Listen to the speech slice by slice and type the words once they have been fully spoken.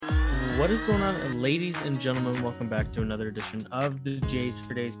What is going on, ladies and gentlemen? Welcome back to another edition of the Jays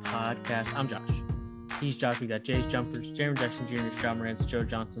for Days podcast. I'm Josh. He's Josh. We got Jays Jumpers, Jeremy Jackson Jr., John Morantz, Joe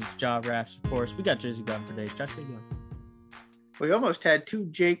Johnson, Ja Rafts, of course. We got Jays for Days. Josh, how you doing? We almost had two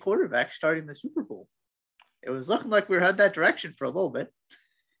Jay quarterbacks starting the Super Bowl. It was looking like we were headed that direction for a little bit.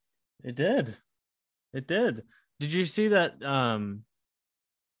 It did. Did you see that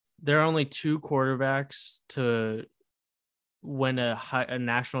there are only two quarterbacks to win a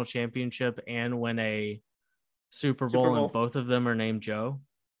national championship and win a Super Bowl, and both of them are named Joe?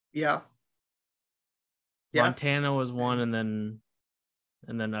 Yeah. Montana was one, and then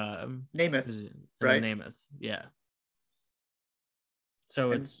Namath, right? Namath, yeah.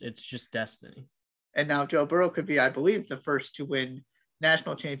 So it's just destiny. And now Joe Burrow could be, I believe, the first to win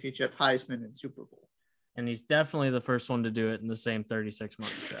national championship, Heisman, and Super Bowl. And he's definitely the first one to do it in the same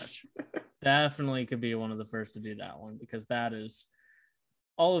 36-month stretch. Definitely could be one of the first to do that one, because that is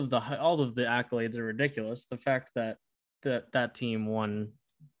all of the accolades are ridiculous. The fact that team won,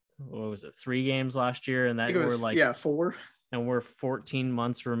 what was it, 3 games last year, and that we're 4, and we're 14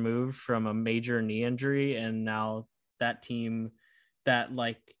 months removed from a major knee injury, and now that team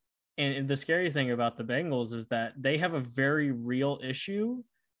and the scary thing about the Bengals is that they have a very real issue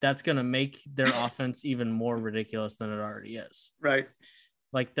that's going to make their offense even more ridiculous than it already is. Right.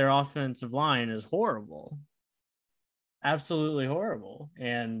 Like, their offensive line is horrible, absolutely horrible.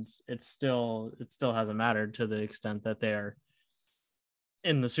 And it still hasn't mattered to the extent that they're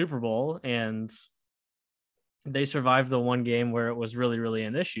in the Super Bowl, and they survived the one game where it was really, really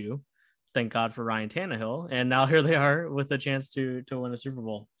an issue. Thank God for Ryan Tannehill. And now here they are with a chance to win a Super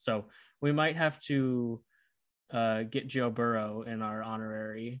Bowl. So we might have to get Joe Burrow in our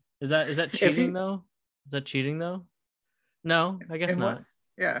honorary. Is that cheating though? Is that cheating though? No, I guess not. What?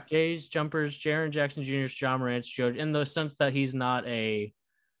 Yeah. Jays Jumpers, Jaren Jackson Jr., John Morantz, Joe, in the sense that he's not I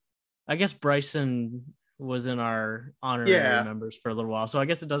guess Bryson was in our honorary members for a little while. So I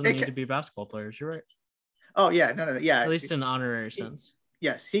guess it doesn't need to be basketball players. You're right. Oh yeah. No. Yeah. At least in an honorary sense.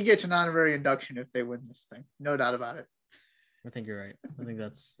 Yes. He gets an honorary induction if they win this thing. No doubt about it. I think you're right. I think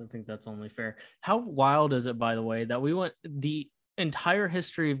that's only fair. How wild is it, by the way, that we went the entire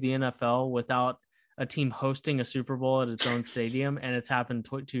history of the NFL without a team hosting a Super Bowl at its own stadium, and it's happened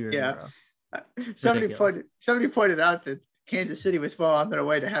 2 years in a row. Somebody pointed out that Kansas City was well on their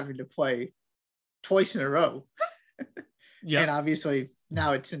way to having to play twice in a row. Yeah. And obviously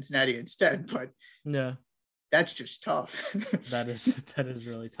now it's Cincinnati instead, but yeah, that's just tough. that is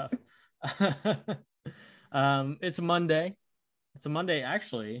really tough. It's a Monday. It's a Monday,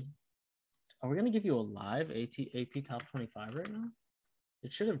 actually. Are we going to give you a live AP Top 25 right now?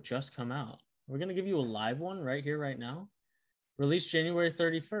 It should have just come out. We're going to give you a live one right here, right now. Released January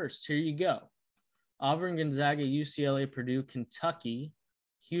 31st. Here you go. Auburn, Gonzaga, UCLA, Purdue, Kentucky,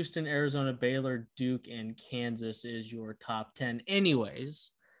 Houston, Arizona, Baylor, Duke, and Kansas is your top 10. Anyways,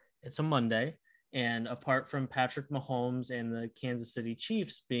 it's a Monday. And apart from Patrick Mahomes and the Kansas City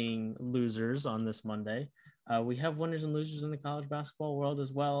Chiefs being losers on this Monday, we have winners and losers in the college basketball world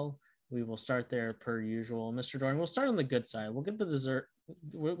as well. We will start there per usual. Mr. Doran, we'll start on the good side. We'll get the dessert.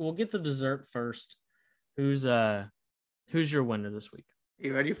 We'll get the dessert first. Who's your winner this week?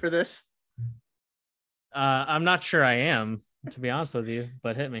 You ready for this? I'm not sure I am, to be honest with you,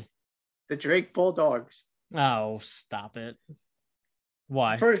 but hit me. The Drake Bulldogs. Oh, stop it.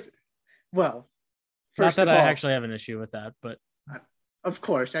 Why? First not that I actually have an issue with that, but of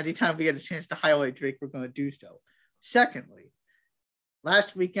course, anytime we get a chance to highlight Drake, we're going to do so. Secondly,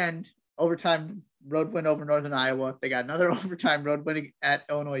 last weekend, overtime road win over Northern Iowa. They got another overtime road win at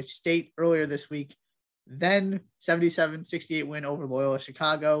Illinois State earlier this week. Then 77-68 win over Loyola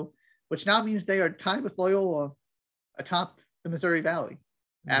Chicago, which now means they are tied with Loyola atop the Missouri Valley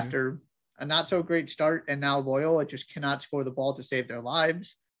after a not so great start. And now Loyola just cannot score the ball to save their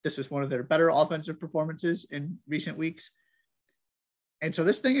lives. This was one of their better offensive performances in recent weeks. And so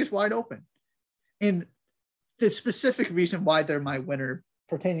this thing is wide open. And the specific reason why they're my winner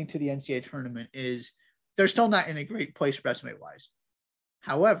pertaining to the NCAA tournament is they're still not in a great place resume-wise.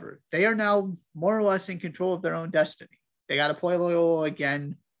 However, they are now more or less in control of their own destiny. They got to play Loyola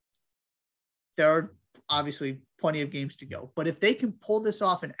again. There are obviously plenty of games to go. But if they can pull this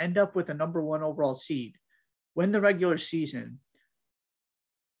off and end up with a number 1 overall seed, win the regular season,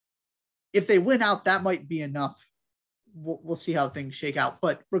 if they win out, that might be enough. We'll see how things shake out.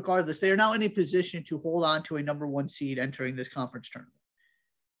 But regardless, they are now in a position to hold on to a number 1 seed entering this conference tournament,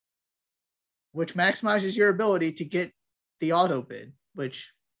 which maximizes your ability to get the auto bid,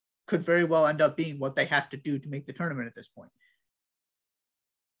 which could very well end up being what they have to do to make the tournament at this point.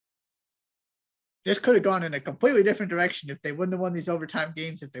 this could have gone in a completely different direction if they wouldn't have won these overtime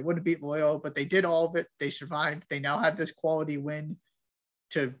games, if they wouldn't have beat Loyola, but they did all of it. They survived. They now have this quality win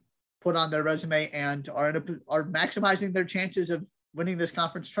to put on their resume and are maximizing their chances of winning this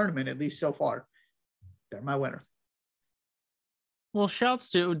conference tournament, at least so far. They're my winner. Well, shouts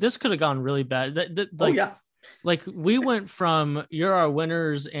to this could have gone really bad. Yeah. Like we went from you're our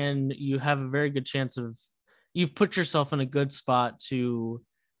winners and you have a very good chance of you've put yourself in a good spot to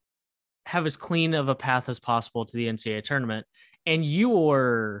have as clean of a path as possible to the NCAA tournament. And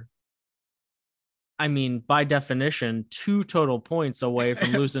you're, I mean, by definition, 2 total points away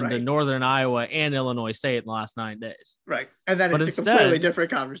from losing to Northern Iowa and Illinois State in the last 9 days. Right. And then it's a completely different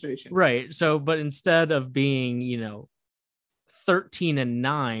conversation. Right. So, but instead of being,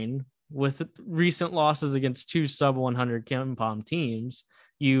 13-9 with recent losses against 2 sub 100 KenPom teams,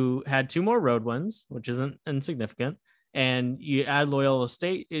 you had 2 more road wins, which isn't insignificant. And you add Loyola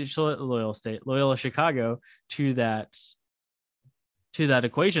Chicago to that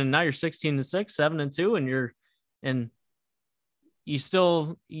equation. Now you're 16-6, 7-2, and you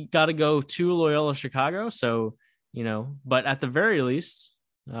got to go to Loyola Chicago. So, but at the very least,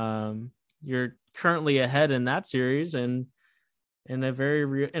 you're currently ahead in that series and in a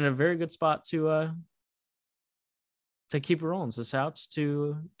very good spot to keep it rolling. So shouts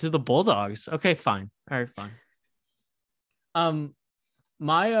to the Bulldogs. Okay, fine. All right, fine.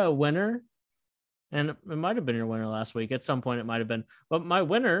 My winner, and it might have been your winner last week. At some point, it might have been. But my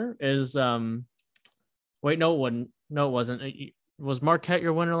winner is wait, no, it wasn't. No, it wasn't. Was Marquette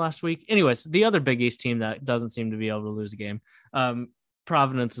your winner last week? Anyways, the other Big East team that doesn't seem to be able to lose a game.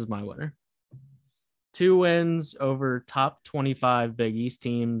 Providence is my winner. 2 wins over top 25 Big East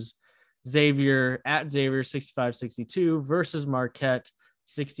teams. Xavier 65-62 versus Marquette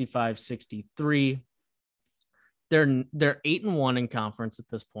 65-63. They're 8-1 in conference at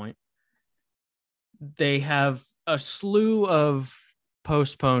this point. They have a slew of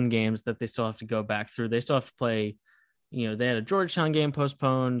postponed games that they still have to go back through. They still have to play, they had a Georgetown game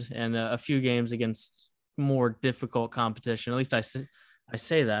postponed and a few games against more difficult competition. At least I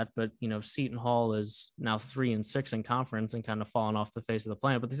say that, but Seton Hall is now 3-6 in conference and kind of fallen off the face of the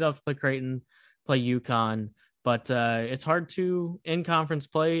planet, but they still have to play Creighton, play UConn, but it's hard to in conference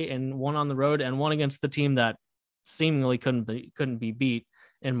play and one on the road and one against the team that seemingly couldn't be beat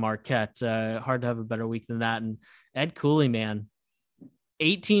in Marquette. Hard to have a better week than that. And Ed Cooley, man,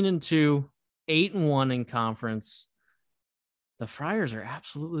 18-2, 8-1 in conference. The Friars are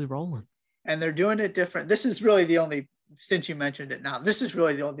absolutely rolling. And they're doing it different. This is really the only, since you mentioned it now, this is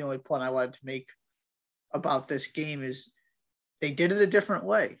really the only point I wanted to make about this game is they did it a different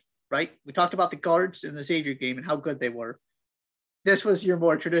way, right? We talked about the guards in the Xavier game and how good they were. This was your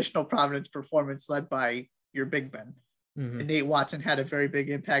more traditional Providence performance led by your Big Ben. Mm-hmm. And Nate Watson had a very big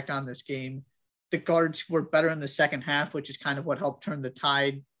impact on this game. The guards were better in the second half, which is kind of what helped turn the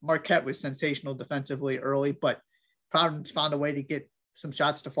tide. Marquette was sensational defensively early, but Providence found a way to get some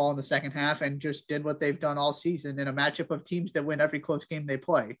shots to fall in the second half and just did what they've done all season in a matchup of teams that win every close game they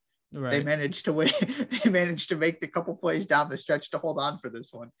play. Right. They managed to win. They managed to make the couple plays down the stretch to hold on for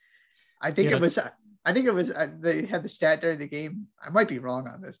this one. I think it was they had the stat during the game. I might be wrong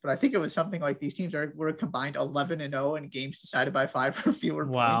on this, but I think it was something like these teams were combined 11-0 in games decided by 5 or fewer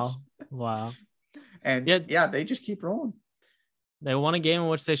points. Wow. And yeah, they just keep rolling. They won a game in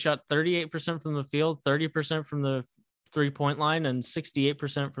which they shot 38% from the field, 30% from the 3-point line, and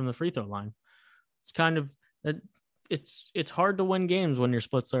 68% from the free throw line. It's kind of it's hard to win games when your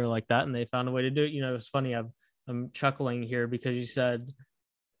splits are like that, and they found a way to do it. It was funny. I'm chuckling here because you said,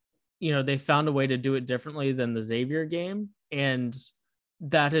 they found a way to do it differently than the Xavier game, and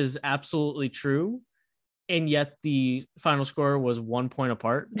that is absolutely true. And yet the final score was 1 point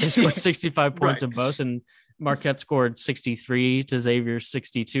apart. They scored 65 points in both, and Marquette scored 63 to Xavier's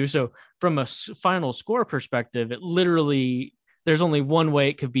 62. So from a final score perspective, it literally, there's only one way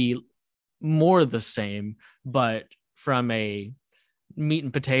it could be more the same, but from a meat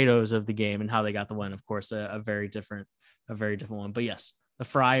and potatoes of the game and how they got the win, of course, a very different one. But yes, the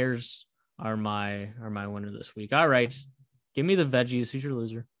Friars are my winner this week. All right, give me the veggies. Who's your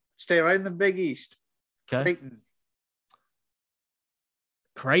loser? Stay right in the Big East. Okay.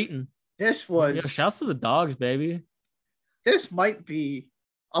 Creighton. This was shouts to the Dogs, baby. This might be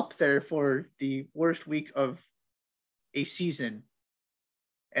up there for the worst week of a season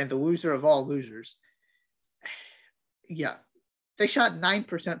and the loser of all losers. Yeah. They shot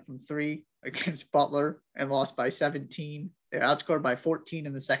 9% from 3 against Butler and lost by 17. They were outscored by 14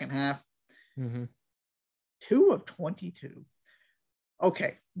 in the second half. Mm-hmm. 2 of 22.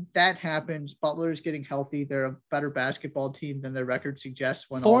 Okay, that happens. Butler's getting healthy. They're a better basketball team than their record suggests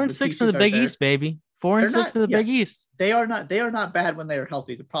when all the 4-6 in pieces the are Big there. East, baby. 4-6 in the Big East. They are not bad when they are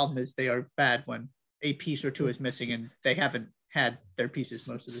healthy. The problem is they are bad when a piece or two is missing and they haven't had their pieces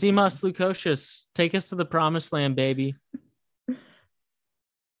most of the Simas season. Lukosius, take us to the promised land, baby.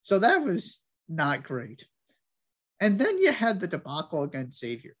 So that was not great. And then you had the debacle against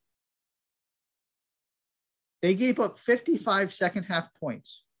Xavier. They gave up 55 second half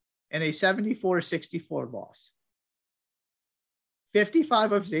points in a 74-64 loss.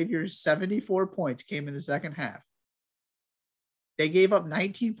 55 of Xavier's 74 points came in the second half. They gave up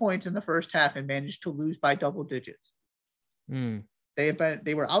 19 points in the first half and managed to lose by double digits. They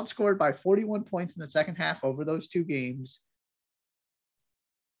were outscored by 41 points in the second half over those two games.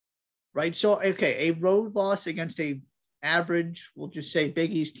 Right. So, okay, a road loss against a average, we'll just say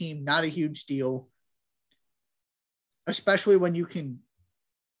Big East team, not a huge deal, especially when you can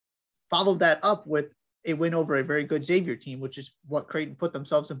follow that up with a win over a very good Xavier team, which is what Creighton put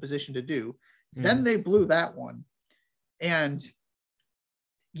themselves in position to do. Then they blew that one. And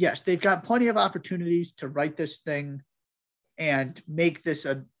yes, they've got plenty of opportunities to right this thing and make this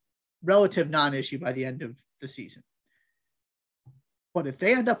a relative non-issue by the end of the season. But if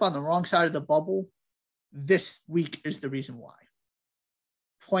they end up on the wrong side of the bubble, this week is the reason why.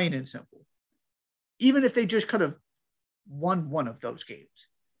 Plain and simple. Even if they just could have won one of those games.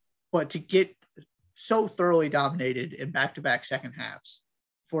 But to get so thoroughly dominated in back-to-back second halves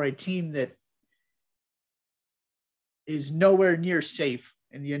for a team that is nowhere near safe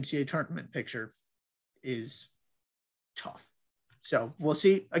in the NCAA tournament picture is tough. So we'll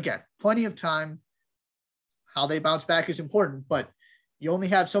see. Again, plenty of time. How they bounce back is important, but you only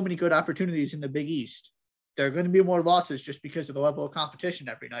have so many good opportunities in the Big East. There are going to be more losses just because of the level of competition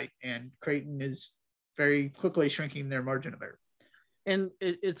every night, and Creighton is very quickly shrinking their margin of error. And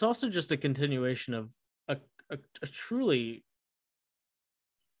it's also just a continuation of a truly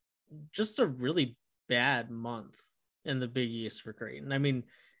just a really bad month in the Big East for Creighton. I mean,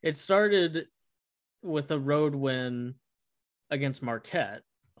 it started with a road win against Marquette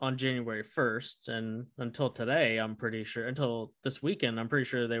on January 1st. And until today, until this weekend, I'm pretty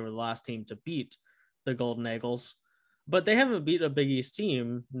sure they were the last team to beat the Golden Eagles. But they haven't beat a Big East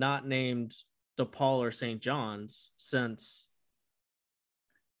team not named DePaul or St. John's since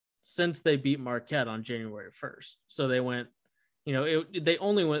they beat Marquette on January 1st. So they went, they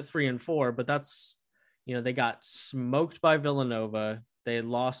only went 3-4, but that's, they got smoked by Villanova. They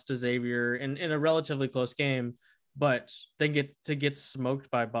lost to Xavier in a relatively close game, but they get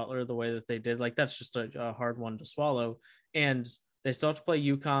smoked by Butler the way that they did. Like, that's just a hard one to swallow. And they still have to play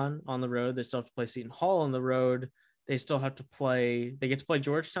UConn on the road. They still have to play Seton Hall on the road. They still have to play, they get to play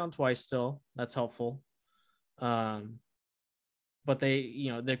Georgetown twice still. That's helpful. But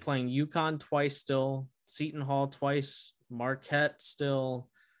they're playing UConn twice still, Seton Hall twice, Marquette still.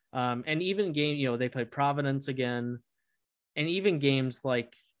 And even game, they play Providence again. And even games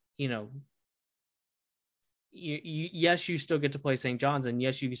like, yes, you still get to play St. John's, and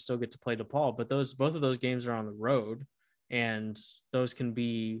yes, you still get to play DePaul, but both of those games are on the road, and those can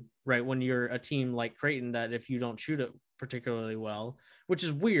be right when you're a team like Creighton that if you don't shoot it particularly well, which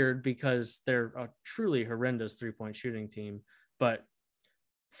is weird because they're a truly horrendous 3-point shooting team, but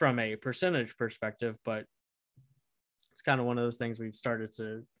from a percentage perspective, but it's kind of one of those things we've started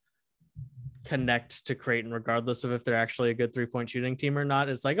to connect to Creighton regardless of if they're actually a good 3-point shooting team or not.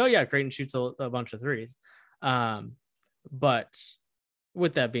 It's like, oh yeah, Creighton shoots a bunch of threes. But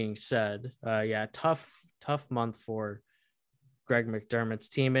with that being said, tough month for Greg McDermott's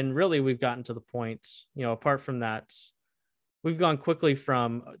team. And really we've gotten to the point, apart from that, we've gone quickly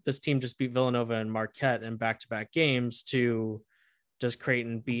from this team just beat Villanova and Marquette in back-to-back games to does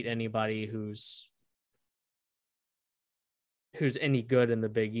Creighton beat anybody who's any good in the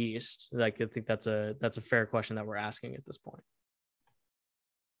Big East? Like, I think that's a fair question that we're asking at this point.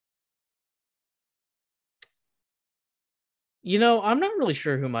 I'm not really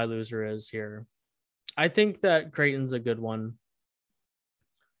sure who my loser is here. I think that Creighton's a good one.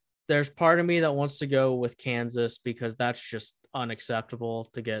 There's part of me that wants to go with Kansas because that's just unacceptable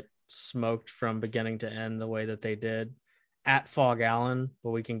to get smoked from beginning to end the way that they did at Fog Allen, but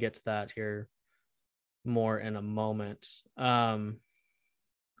we can get to that here more in a moment. I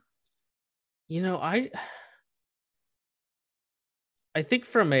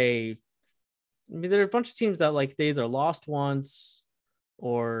think there are a bunch of teams that like they either lost once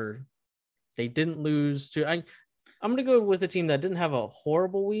or they didn't lose to. I'm going to go with a team that didn't have a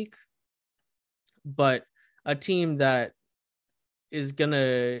horrible week, but a team that is going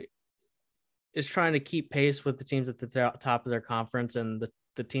to is trying to keep pace with the teams at the top of their conference, and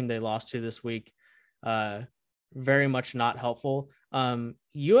the team they lost to this week, very much not helpful.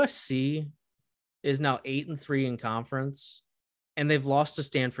 USC is now 8-3 in conference, and they've lost to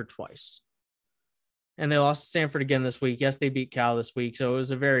Stanford twice. And they lost to Stanford again this week. Yes, they beat Cal this week, so it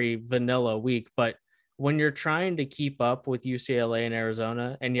was a very vanilla week. But when you're trying to keep up with UCLA and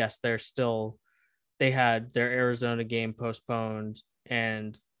Arizona, and yes, they had their Arizona game postponed,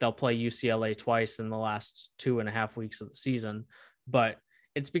 and they'll play UCLA twice in the last 2.5 weeks of the season. But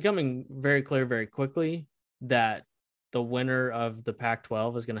it's becoming very clear very quickly that the winner of the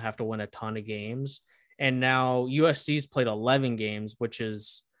Pac-12 is going to have to win a ton of games. And now USC's played 11 games, which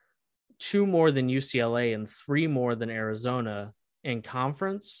is 2 more than UCLA and 3 more than Arizona in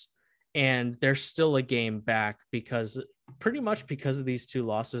conference. And they're still a game back pretty much because of these 2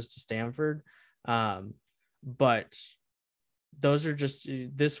 losses to Stanford. But those are just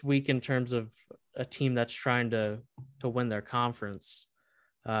this week in terms of a team that's trying to win their conference.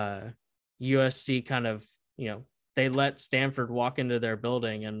 USC kind of, they let Stanford walk into their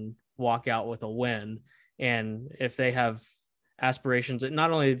building and walk out with a win. And if they have aspirations,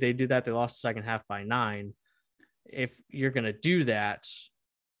 not only did they do that, they lost the second half by 9. If you're going to do that,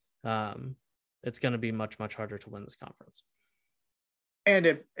 it's going to be much, much harder to win this conference. And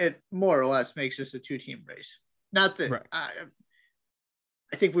it more or less makes this a 2-team race. Not that right.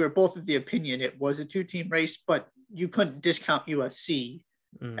 I think we were both of the opinion it was a 2-team race, but you couldn't discount USC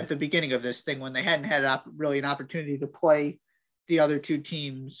at the beginning of this thing when they hadn't had really an opportunity to play the other 2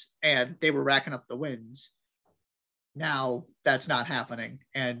 teams and they were racking up the wins. Now that's not happening.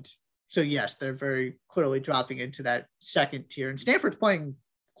 And so, yes, they're very clearly dropping into that second tier. And Stanford's playing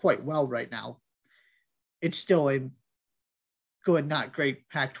quite well right now. It's still a good, not great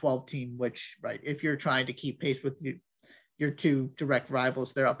Pac-12 team, which, right, if you're trying to keep pace with your 2 direct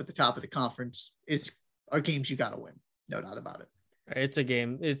rivals, they're up at the top of the conference. Are games you got to win. No doubt about it. It's a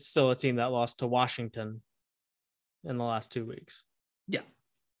game. It's still a team that lost to Washington in the last 2 weeks. Yeah.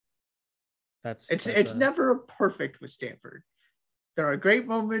 That's never perfect with Stanford. There are great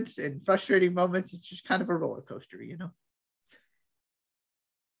moments and frustrating moments. It's just kind of a roller coaster,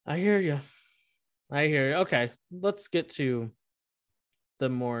 I hear you. Okay, let's get to the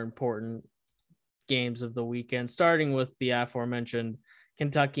more important games of the weekend, starting with the aforementioned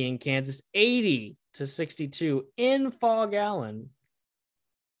Kentucky and Kansas, 80-62 in Fog Allen.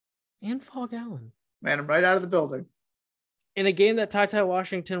 Man, I'm right out of the building. In a game that Ty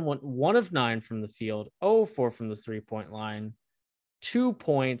Washington went 1 of 9 from the field, 0-4 from the 3-point line, 2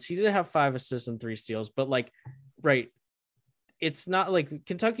 points. He did have 5 assists and 3 steals, but it's not like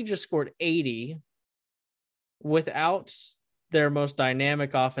Kentucky just scored 80 without their most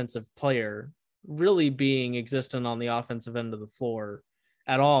dynamic offensive player really being existent on the offensive end of the floor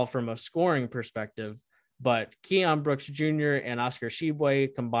at all from a scoring perspective. But Keon Brooks Jr. and Oscar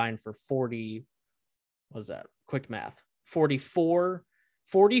Tshiebwe combined for 40. What is that? Quick math. 44,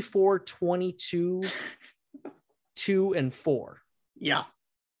 22, 2 and 4. Yeah.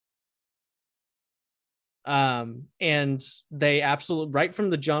 And they absolutely right from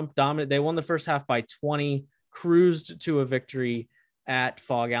the jump dominant. They won the first half by 20, cruised to a victory at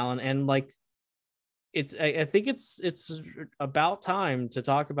Fog Allen. And I think it's about time to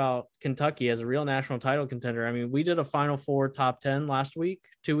talk about Kentucky as a real national title contender. I mean, we did a Final Four top 10 last week,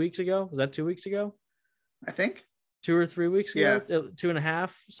 2 weeks ago. Was that 2 weeks ago? I think 2 or 3 weeks ago,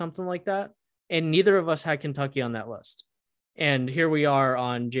 2.5, something like that. And neither of us had Kentucky on that list. And here we are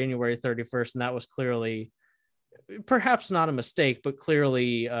on January 31st. And that was clearly perhaps not a mistake, but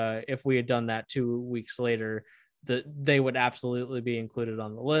clearly if we had done that 2 weeks later, they would absolutely be included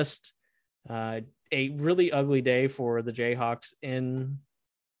on the list. A really ugly day for the Jayhawks in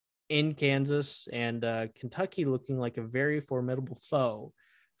Kansas, and Kentucky looking like a very formidable foe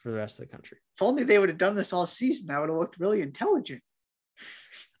for the rest of the country. If only they would have done this all season, I would have looked really intelligent.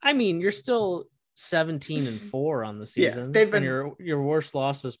 I mean, you're still 17-4 on the season. Yeah, and your worst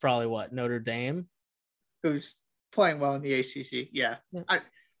loss is probably what, Notre Dame, who's playing well in the ACC. Yeah.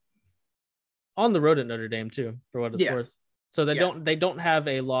 On the road at Notre Dame too, for what it's worth. So they don't have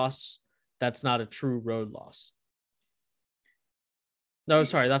a loss that's not a true road loss. No,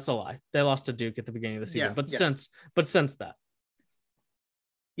 sorry, that's a lie. They lost to Duke at the beginning of the season, but since that.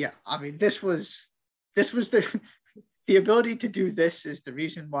 Yeah, I mean, this was the ability to do this is the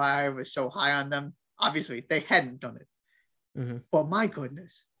reason why I was so high on them. Obviously, they hadn't done it. Mm-hmm. But my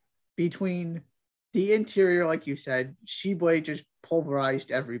goodness, between the interior, like you said, Tshiebwe just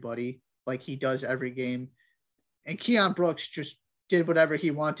pulverized everybody like he does every game. And Keon Brooks just did whatever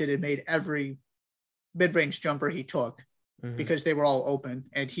he wanted and made every mid-range jumper he took because they were all open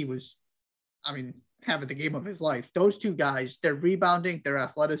and he was I mean, having the game of his life. Those two guys, their rebounding, their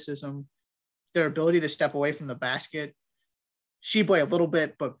athleticism, their ability to step away from the basket. Tshiebwe a little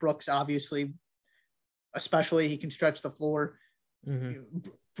bit, but Brooks obviously, especially, he can stretch the floor. Mm-hmm.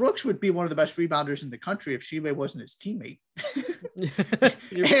 Brooks would be one of the best rebounders in the country if Tshiebwe wasn't his teammate.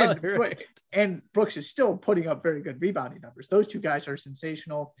 And Brooks is still putting up very good rebounding numbers. Those two guys are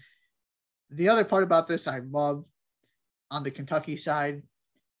sensational. The other part about this I love on the Kentucky side,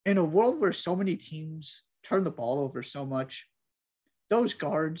 in a world where so many teams turn the ball over so much, those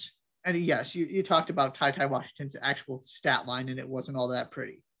guards, and yes, you talked about Ty Washington's actual stat line, and it wasn't all that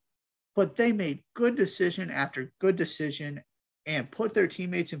pretty. But they made good decision after good decision and put their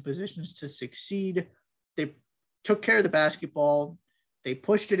teammates in positions to succeed. They took care of the basketball. They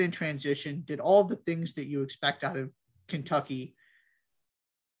pushed it in transition, did all the things that you expect out of Kentucky.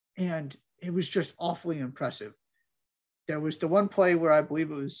 And it was just awfully impressive. There was the one play where I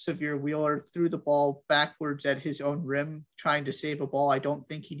believe it was Sahvir Wheeler threw the ball backwards at his own rim, trying to save a ball I don't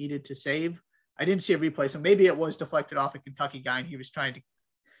think he needed to save. I didn't see a replay, so maybe it was deflected off a Kentucky guy and he was trying to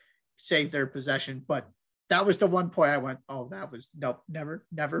save their possession. But that was the one point I went, oh, that was nope, never,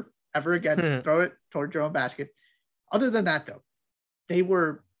 ever again. Throw it toward your own basket. Other than that, though, they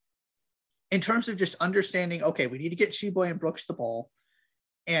were, in terms of just understanding, okay, we need to get Tshiebwe and Brooks the ball.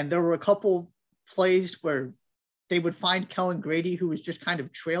 And there were a couple plays where they would find Kellen Grady, who was just kind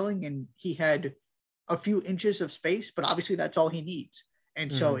of trailing, and he had a few inches of space, but obviously that's all he needs.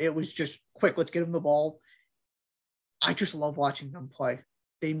 And so it was just quick, let's get him the ball. I just love watching them play.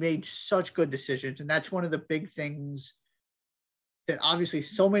 They made such good decisions. And that's one of the big things that obviously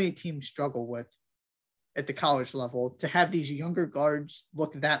so many teams struggle with at the college level, to have these younger guards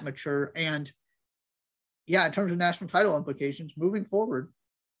look that mature. And yeah, in terms of national title implications moving forward,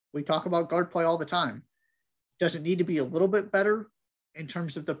 we talk about guard play all the time. Does it need to be a little bit better in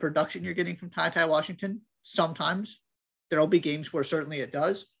terms of the production you're getting from Ty Washington? Sometimes. There'll be games where certainly it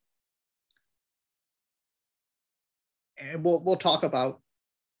does. And we'll talk about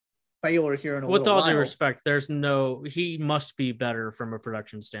Baylor here in a little while. With all due respect, he must be better from a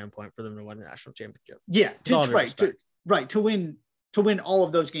production standpoint for them to win a national championship. Yeah, to win all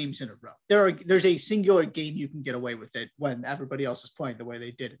of those games in a row. There's a singular game you can get away with it when everybody else is playing the way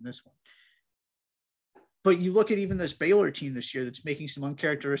they did in this one. But you look at even this Baylor team this year that's making some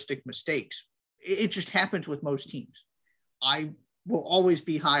uncharacteristic mistakes. It just happens with most teams. I will always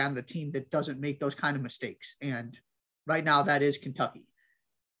be high on the team that doesn't make those kind of mistakes. And right now that is Kentucky.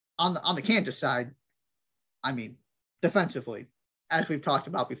 On the Kansas side, I mean, defensively, as we've talked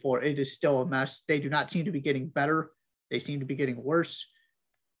about before, it is still a mess. They do not seem to be getting better. They seem to be getting worse.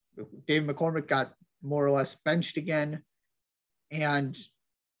 David McCormack got more or less benched again. And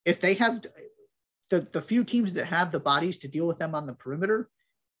if they have the few teams that have the bodies to deal with them on the perimeter,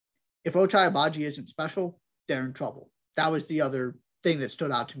 if Ochai Agbaji isn't special, they're in trouble. That was the other thing that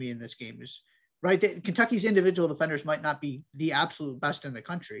stood out to me in this game is, right, that Kentucky's individual defenders might not be the absolute best in the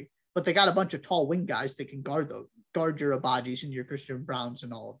country, but they got a bunch of tall wing guys that can guard your Agbajis and your Christian Browns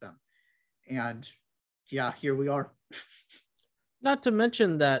and all of them. And yeah, here we are. Not to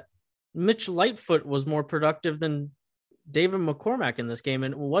mention that Mitch Lightfoot was more productive than David McCormack in this game,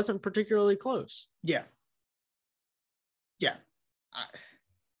 and it wasn't particularly close. Yeah.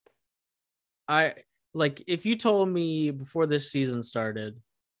 I like, if you told me before this season started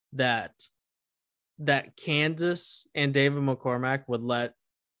that Kansas and David McCormack would let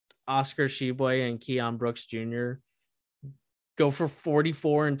Oscar Tshiebwe and Keon Brooks Jr. go for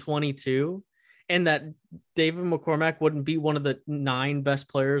 44 and 22, and that David McCormack wouldn't be one of the 9 best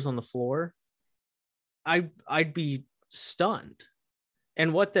players on the floor, I'd be stunned.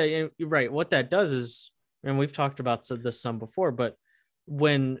 And what that does is, and we've talked about this some before, but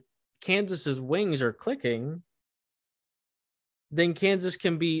when Kansas's wings are clicking, then Kansas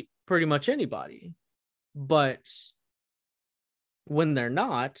can beat pretty much anybody. But when they're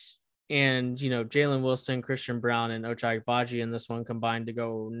not, and Jalen Wilson, Christian Brown, and Ochai Agbaji in this one combined to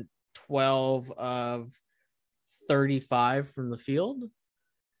go 12 of 35 from the field.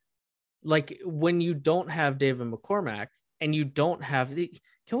 Like, when you don't have David McCormack and you don't have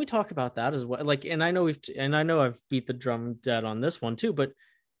can we talk about that as well? Like, and I know I've beat the drum dead on this one too, but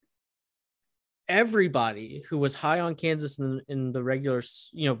everybody who was high on Kansas in the regular,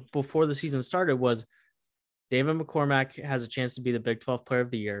 before the season started, was David McCormack has a chance to be the Big 12 Player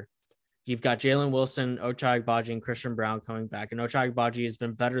of the Year. You've got Jalen Wilson, Ochai Agbaji, and Christian Brown coming back. And Ochai Agbaji has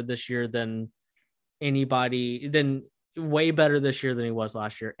been better this year than way better this year than he was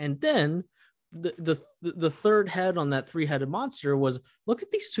last year. And then the third head on that 3-headed monster was, look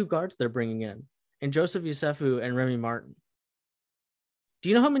at these 2 guards they're bringing in, and Joseph Yesufu and Remy Martin. Do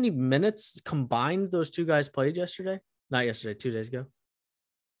you know how many minutes combined those two guys played yesterday? Not yesterday, 2 days ago.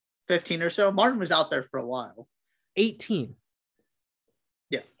 15 or so. Martin was out there for a while. 18.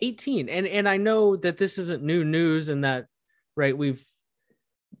 Yeah. 18. And I know that this isn't new news and that, right,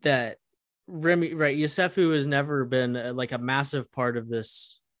 that Remy, right, Yusufu has never been like a massive part of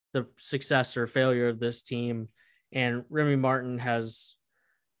this, the success or failure of this team. And Remy Martin has,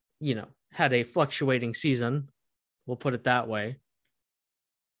 had a fluctuating season. We'll put it that way.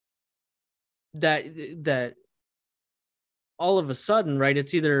 That all of a sudden, right,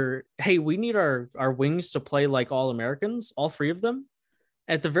 it's either, hey, we need our wings to play like all Americans, all three of them.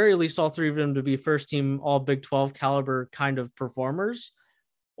 At the very least, all three of them to be first team, all Big 12 caliber kind of performers,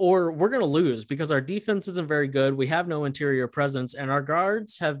 or we're going to lose because our defense isn't very good. We have no interior presence, and our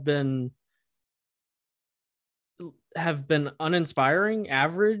guards have been uninspiring,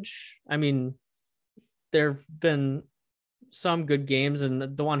 average. I mean, there have been some good games, and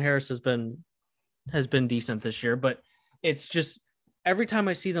DeJuan Harris has been decent this year, but it's just every time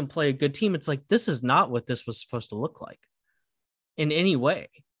I see them play a good team, it's like, this is not what this was supposed to look like in any way.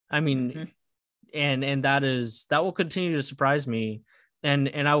 I mean, and that will continue to surprise me.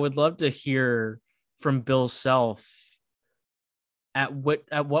 And I would love to hear from Bill Self at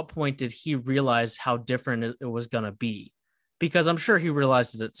what point did he realize how different it was going to be? Because I'm sure he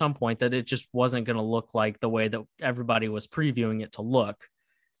realized it at some point that it just wasn't going to look like the way that everybody was previewing it to look.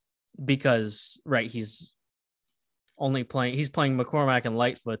 Because, right, he's playing McCormack and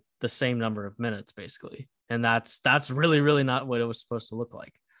Lightfoot the same number of minutes, basically. And that's really, really not what it was supposed to look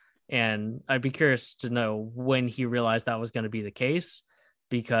like. And I'd be curious to know when he realized that was going to be the case,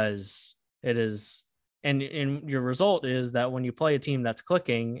 because it is. And your result is that when you play a team that's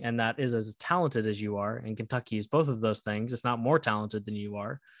clicking and that is as talented as you are, and Kentucky is both of those things, if not more talented than you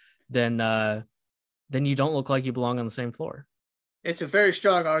are, then you don't look like you belong on the same floor. It's a very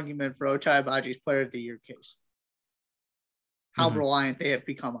strong argument for Ochai Abaji's Player of the Year case. How reliant they have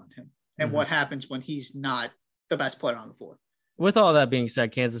become on him, and what happens when he's not the best player on the floor. With all that being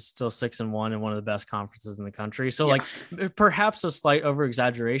said, Kansas is still 6-1 and one of the best conferences in the country. So like perhaps a slight over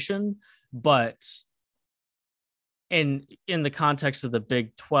exaggeration, but in the context of the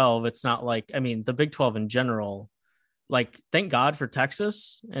Big 12, it's not like, I mean, the Big 12 in general, like, thank God for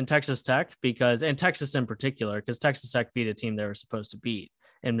Texas and Texas Tech, and Texas in particular, because Texas Tech beat a team they were supposed to beat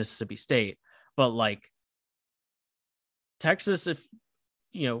in Mississippi State. But like Texas, if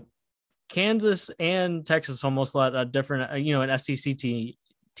Kansas and Texas almost let a different, an SEC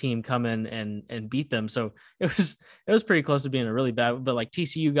team come in and beat them. So it was pretty close to being a really bad, but like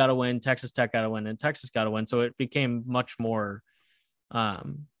TCU got to win, Texas Tech got to win, and Texas got to win. So it became much more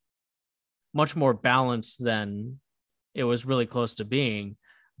balanced than it was really close to being.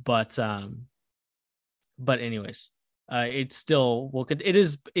 But anyways, it's still,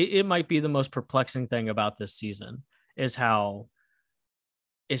 it might be the most perplexing thing about this season is how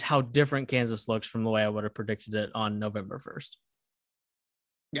different Kansas looks from the way I would have predicted it on November 1st.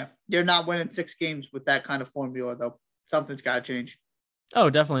 Yeah, you're not winning 6 games with that kind of formula, though. Something's got to change. Oh,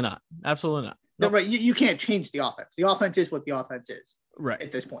 definitely not. Absolutely not. Nope. No, right. You can't change the offense. The offense is what the offense is, right,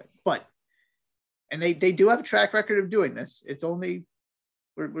 at this point. But they do have a track record of doing this. It's only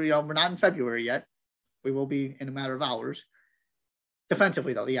we're not in February yet. We will be in a matter of hours.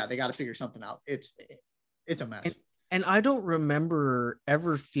 Defensively, though, yeah, they got to figure something out. It's a mess. And I don't remember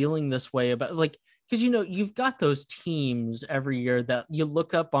ever feeling this way about, like, because, you've got those teams every year that you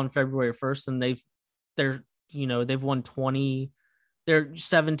look up on February 1st and they've won 20, they're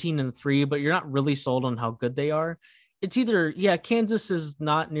 17-3, but you're not really sold on how good they are. It's either, Kansas is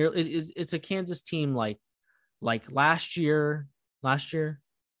not near, it's a Kansas team like last year, was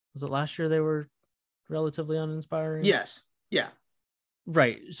it last year they were relatively uninspiring? Yes. Yeah.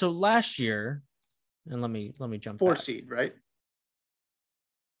 Right. So last year, and let me jump 4 back. seed, right?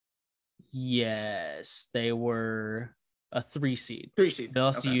 Yes, they were a 3 seed. 3 seed. They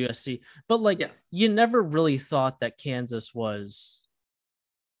lost to USC. But you never really thought that Kansas was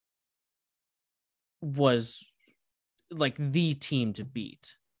like the team to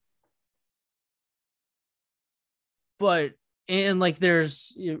beat. But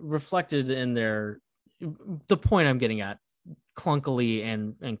there's reflected in the point I'm getting at, clunkily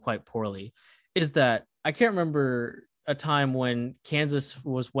and quite poorly, is that I can't remember a time when Kansas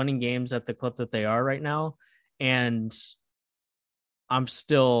was winning games at the clip that they are right now. And I'm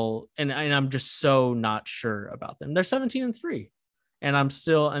still, and I'm just so not sure about them. They're 17-3 and I'm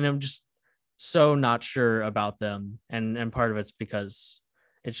just so not sure about them. And part of it's because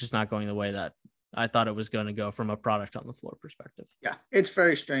it's just not going the way that I thought it was going to go from a product on the floor perspective. Yeah, it's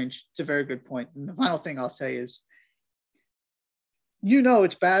very strange. It's a very good point. And the final thing I'll say is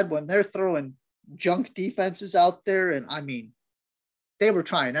it's bad when they're throwing junk defenses out there. And I mean, they were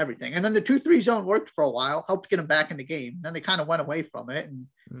trying everything. And then the 2-3 zone worked for a while, helped get them back in the game. Then they kind of went away from it.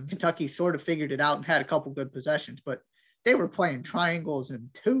 And Kentucky sort of figured it out and had a couple good possessions. But they were playing triangles and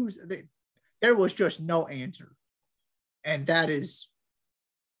twos. There was just no answer. And that is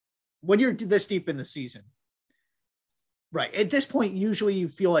when you're this deep in the season. Right. At this point, usually you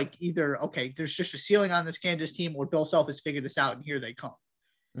feel like either, okay, there's just a ceiling on this Kansas team, or Bill Self has figured this out and here they come.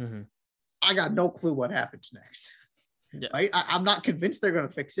 Mm-hmm. I got no clue what happens next. Yeah. Right. I'm not convinced they're going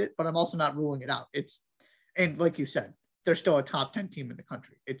to fix it, but I'm also not ruling it out. And like you said, they're still a top 10 team in the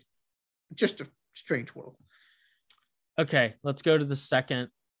country. It's just a strange world. Okay, let's go to the second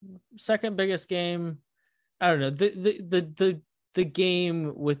biggest game. I don't know, the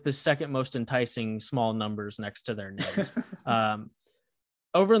game with the second most enticing small numbers next to their names.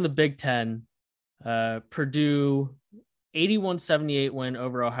 Over in the Big Ten, Purdue 81-78 win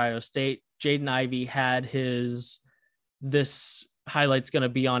over Ohio State. Jaden Ivey had this highlight's going to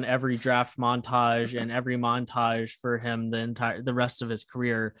be on every draft montage and every montage for him the rest of his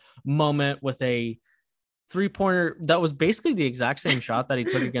career moment with a 3-pointer that was basically the exact same shot that he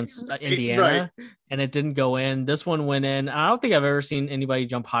took against Indiana, right. And it didn't go in. This one went in. I don't think I've ever seen anybody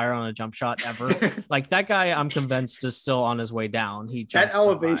jump higher on a jump shot ever. Like that guy, I'm convinced is still on his way down. That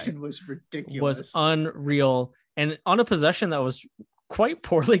elevation was ridiculous. Was unreal. And on a possession that was quite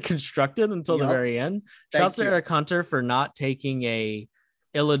poorly constructed until the very end. Shouts to Eric Hunter for not taking a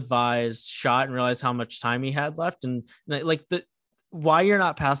ill-advised shot and realize how much time he had left. And like why you're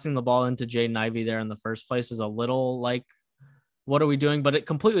not passing the ball into Jaden Ivey there in the first place is a little like, what are we doing? But it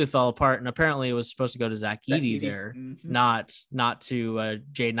completely fell apart. And apparently it was supposed to go to Zach Edey there, not to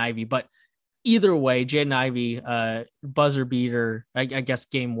Jaden Ivey. But either way, Jaden Ivey, buzzer beater, I guess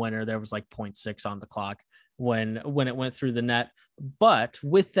game winner. There was like 0.6 on the clock when it went through the net. But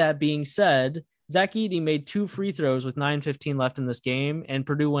with that being said, Zach Edey made 2 free throws with 9:15 left in this game, and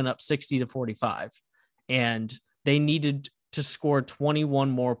Purdue went up 60-45. And they needed to score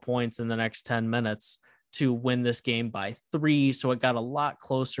 21 more points in the next 10 minutes to win this game by 3. So it got a lot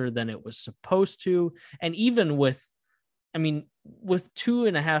closer than it was supposed to. And even with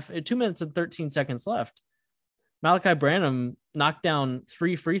 2 minutes and 13 seconds left, Malachi Branham knocked down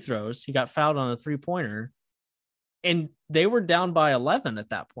 3 free throws. He got fouled on a 3-pointer, and they were down by 11 at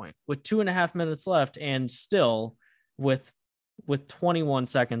that point with 2.5 minutes left. And still with 21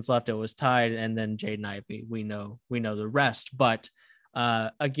 seconds left, it was tied. And then Jaden Ivey, we know the rest, but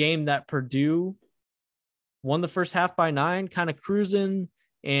a game that Purdue won the first half by 9, kind of cruising.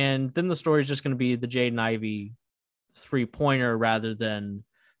 And then the story is just going to be the Jaden Ivey 3-pointer rather than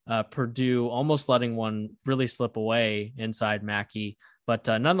Purdue almost letting one really slip away inside Mackey. But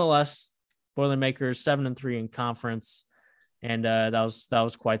nonetheless, Boilermakers 7-3 in conference. And that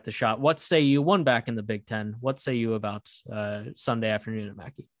was quite the shot. What say you? One back in the Big Ten. What say you about Sunday afternoon at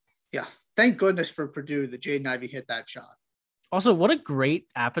Mackey? Yeah, thank goodness for Purdue that Jaden Ivey hit that shot. Also, what a great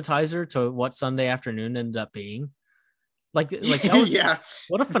appetizer to what Sunday afternoon ended up being. Like that was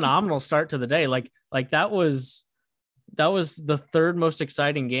what a phenomenal start to the day. Like that was the third most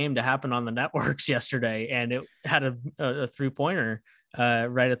exciting game to happen on the networks yesterday, and it had a 3-pointer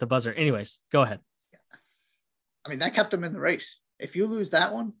right at the buzzer. Anyways, go ahead. I mean, that kept them in the race. If you lose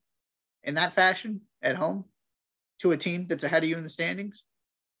that one in that fashion at home to a team that's ahead of you in the standings,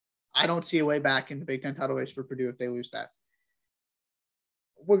 I don't see a way back in the Big Ten title race for Purdue if they lose that.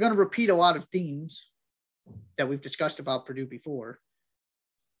 We're going to repeat a lot of themes that we've discussed about Purdue before.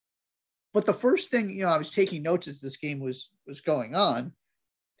 But the first thing, I was taking notes as this game was going on.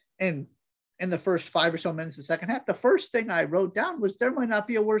 And in the first 5 or so minutes of the second half, the first thing I wrote down was there might not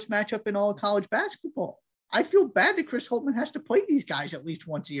be a worse matchup in all of college basketball. I feel bad that Chris Holtmann has to play these guys at least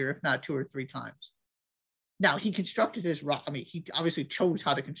once a year, if not 2 or 3 times. Now, he constructed he obviously chose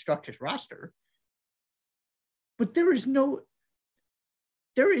how to construct his roster. But I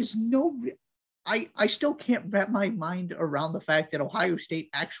still can't wrap my mind around the fact that Ohio State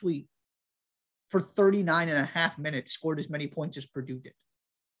actually, for 39.5 minutes, scored as many points as Purdue did.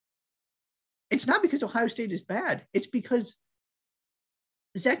 It's not because Ohio State is bad. It's because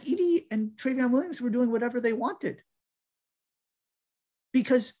Zach Edey and Travion Williams were doing whatever they wanted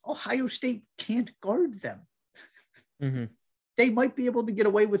because Ohio State can't guard them. Mm-hmm. They might be able to get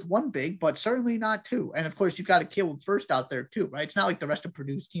away with 1 big, but certainly not 2. And of course, you've got a Caleb First out there too, right? It's not like the rest of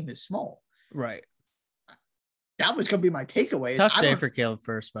Purdue's team is small. Right. That was going to be my takeaway. Tough day for Caleb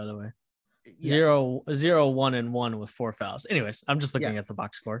First, by the way. Yeah. 0-1-1 with 4 fouls. Anyways, I'm just looking at the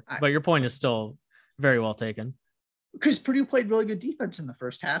box score, but your point is still very well taken. Because Purdue played really good defense in the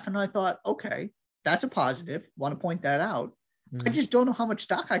first half. And I thought, okay, that's a positive. Want to point that out. I just don't know how much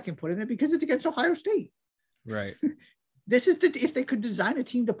stock I can put in it because it's against Ohio State. Right. This is if they could design a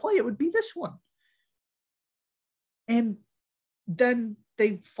team to play, it would be this one. And then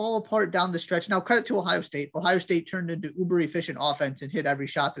they fall apart down the stretch. Now, credit to Ohio State. Ohio State turned into uber efficient offense and hit every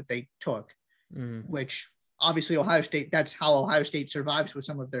shot that they took, which obviously Ohio State, that's how Ohio State survives with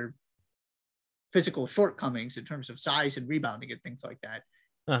some of their physical shortcomings in terms of size and rebounding and things like that.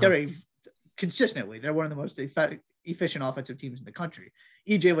 They're they're one of the most efficient offensive teams in the country.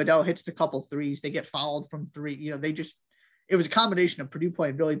 EJ Liddell hits the couple threes. They get fouled from three. It was a combination of Purdue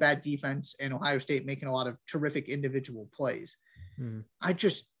playing really bad defense and Ohio State making a lot of terrific individual plays. And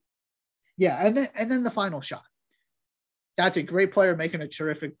then the final shot. That's a great player making a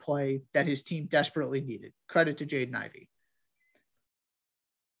terrific play that his team desperately needed. Credit to Jaden Ivey.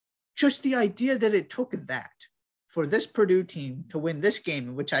 Just the idea that it took that for this Purdue team to win this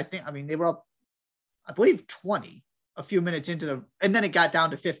game, which they were up, I believe 20 a few minutes into and then it got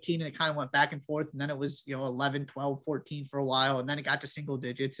down to 15 and it kind of went back and forth. And then it was, 11, 12, 14 for a while. And then it got to single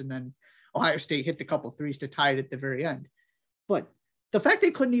digits. And then Ohio State hit the couple threes to tie it at the very end. But the fact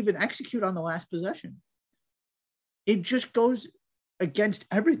they couldn't even execute on the last possession, it just goes against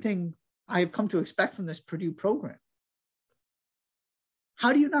everything I have come to expect from this Purdue program.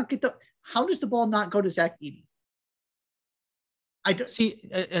 How do you not how does the ball not go to Zach Edey? I don't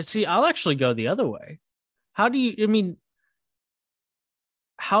see. I'll actually go the other way. How do you,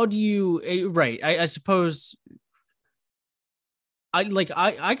 right. I suppose I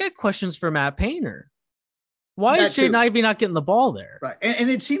got questions for Matt Painter. Why is Jaden Ivey not getting the ball there? Right. And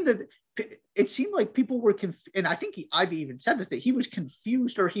it seemed like people were and I think Ivey even said this, that he was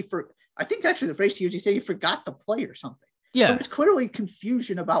confused I think actually the phrase he used, he said he forgot the play or something. Yeah. There was clearly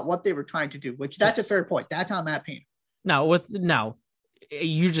confusion about what they were trying to do, which that's a fair point. That's on Matt Painter. Now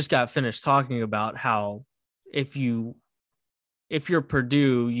you just got finished talking about how if you're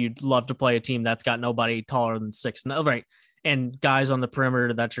Purdue, you'd love to play a team that's got nobody taller than 6'9", right? And guys on the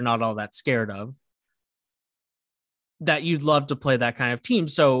perimeter that you're not all that scared of, that you'd love to play that kind of team.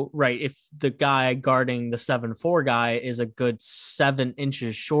 So, right, if the guy guarding the 7'4" guy is a good 7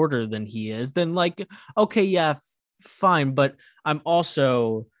 inches shorter than he is, then okay, yeah, fine. But I'm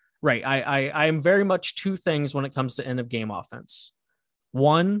also right. I am very much two things when it comes to end of game offense.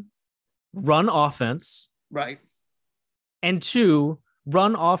 One, run offense. Right. And two,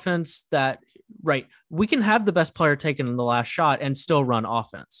 run offense that, right, we can have the best player taken in the last shot and still run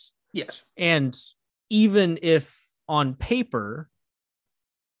offense. Yes. And even if on paper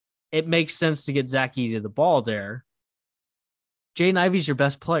it makes sense to get Zach Edey the ball there, Jaden Ivey's your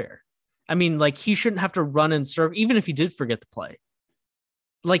best player. He shouldn't have to run and serve, even if he did forget the play.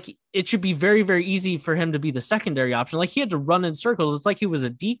 It should be very, very easy for him to be the secondary option. He had to run in circles. It's like he was a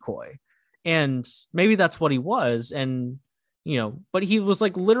decoy. And maybe that's what he was. And, but he was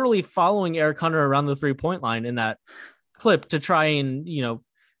literally following Eric Hunter around the 3-point line in that clip to try and,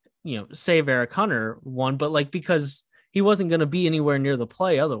 save Eric Hunter one, but because he wasn't going to be anywhere near the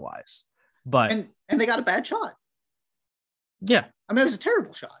play otherwise. But and they got a bad shot. Yeah. It was a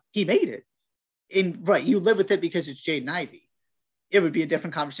terrible shot. He made it. You live with it because it's Jaden Ivey. It would be a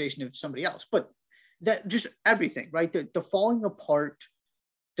different conversation if somebody else, but that just everything, right? The falling apart,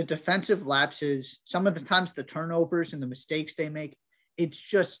 the defensive lapses, some of the times the turnovers and the mistakes they make,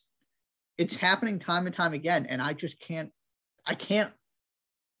 it's happening time and time again. And I can't,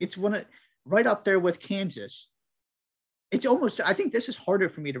 it's right up there with Kansas. It's almost, I think this is harder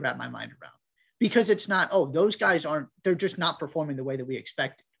for me to wrap my mind around because it's not, those guys they're just not performing the way that we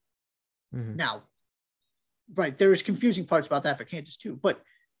expected. Mm-hmm. Now, right, there's confusing parts about that for Kansas too, but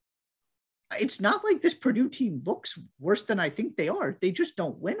it's not like this Purdue team looks worse than I think they are. They just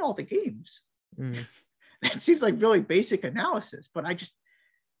don't win all the games. Mm. That seems like really basic analysis, but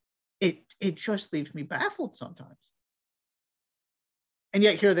it just leaves me baffled sometimes. And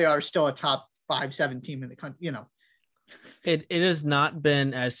yet here they are, still a top 5-7 team in the country, It has not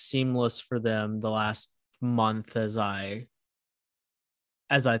been as seamless for them the last month as I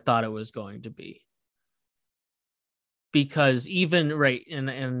thought it was going to be. Because even right,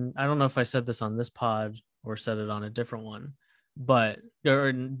 and I don't know if I said this on this pod or said it on a different one,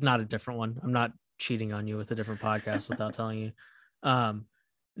 or not a different one. I'm not cheating on you with a different podcast without telling you.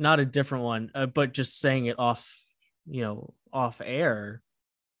 Not a different one, but just saying it off air.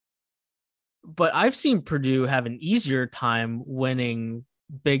 But I've seen Purdue have an easier time winning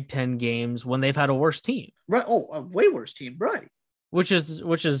Big Ten games when they've had a worse team. Right. Oh, a way worse team. Right. Which is,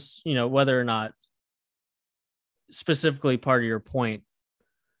 whether or not specifically part of your point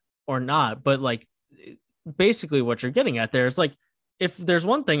or not, but basically what you're getting at there, it's if there's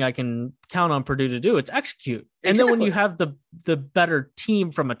one thing I can count on Purdue to do, it's execute. And Exactly. then when you have the better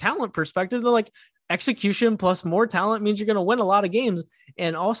team from a talent perspective, they're like, execution plus more talent means you're going to win a lot of games,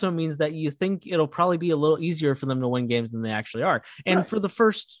 and also means that you think it'll probably be a little easier for them to win games than they actually are. And Right. for the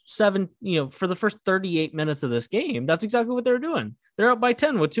first 38 minutes of this game, that's exactly what they're doing. They're up by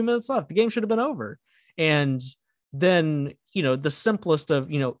 10 with 2 minutes left. The game should have been over. And then, the simplest of,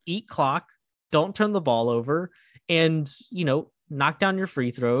 eat clock, don't turn the ball over, and, knock down your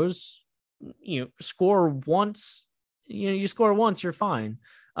free throws, score once, you score once, you're fine.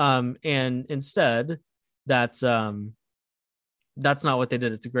 And instead that's not what they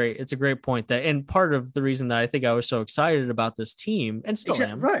did. It's a great point that, and part of the reason that I think I was so excited about this team and still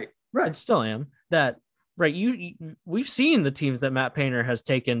am, right. and still am, that, right. We've seen the teams that Matt Painter has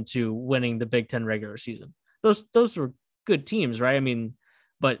taken to winning the Big Ten regular season. Those were good teams, right? I mean,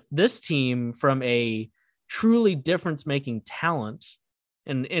 but this team, from a truly difference making talent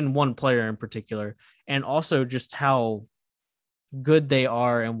in one player in particular, and also just how good they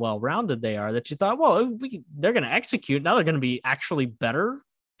are and well-rounded they are, that you thought, well, they're going to execute. Now they're going to be actually better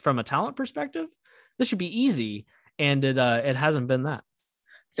from a talent perspective. This should be easy. And it hasn't been that.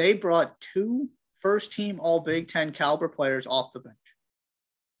 They brought 2 first-team all Big Ten caliber players off the bench.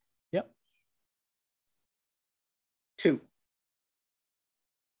 Yep. 2.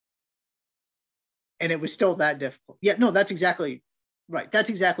 And it was still that difficult. Yeah, no, that's exactly right.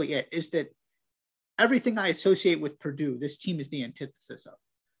 That's exactly it, is that everything I associate with Purdue, this team is the antithesis of.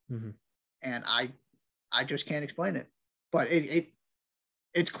 Mm-hmm. And I just can't explain it. But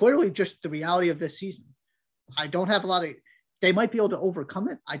it's clearly just the reality of this season. I don't have a lot of, they might be able to overcome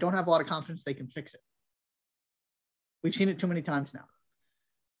it. I don't have a lot of confidence they can fix it. We've seen it too many times now.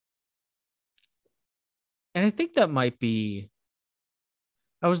 And I think that might be,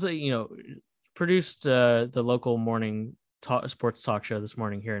 I was, produced the local morning sports talk show this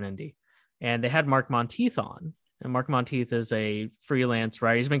morning here in Indy. And they had Mark Monteith on. And Mark Monteith is a freelance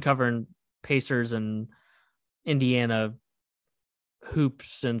writer. He's been covering Pacers and Indiana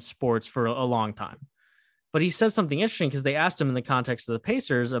hoops and sports for a long time. But he said something interesting, because they asked him in the context of the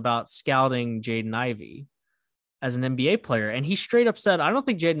Pacers about scouting Jaden Ivey as an NBA player. And he straight up said, I don't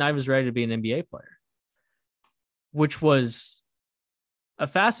think Jaden Ivey is ready to be an NBA player, which was a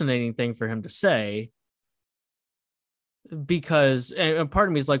fascinating thing for him to say. Because, and part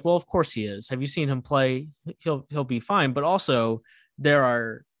of me is like, well, of course he is. Have you seen him play? He'll be fine. But also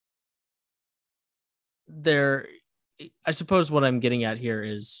I suppose what I'm getting at here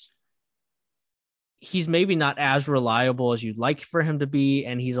is he's maybe not as reliable as you'd like for him to be.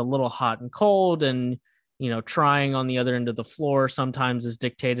 And he's a little hot and cold, and, trying on the other end of the floor sometimes is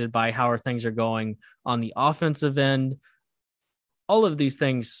dictated by how things are going on the offensive end. All of these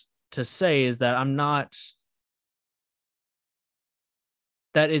things to say is that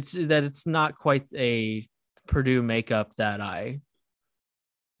it's not quite a Purdue makeup that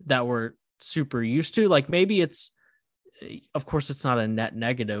we're super used to. Like, maybe of course it's not a net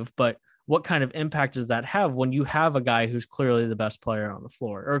negative, but what kind of impact does that have when you have a guy who's clearly the best player on the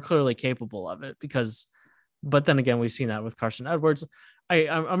floor, or clearly capable of it? But then again, we've seen that with Carson Edwards.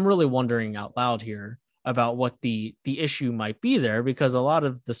 I'm really wondering out loud here about what the issue might be there, because a lot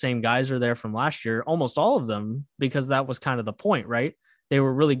of the same guys are there from last year, almost all of them, because that was kind of the point, right? They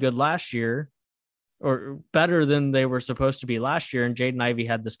were really good last year, or better than they were supposed to be last year. And Jaden Ivey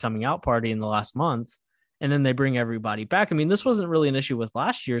had this coming out party in the last month, and then they bring everybody back. I mean, this wasn't really an issue with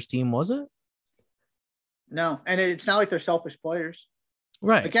last year's team, was it? No. And it's not like they're selfish players.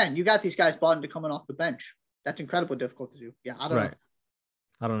 Right. Again, you got these guys bought into coming off the bench. That's incredibly difficult to do. Yeah, I don't know.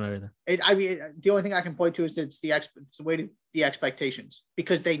 I don't know either. The only thing I can point to is it's the way to the expectations,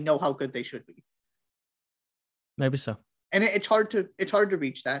 because they know how good they should be. Maybe so. And it's hard to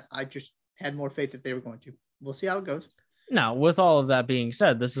reach that. I just had more faith that they were going to. We'll see how it goes. Now, with all of that being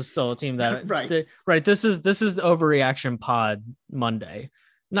said, this is still a team that right. This is Overreaction Pod Monday,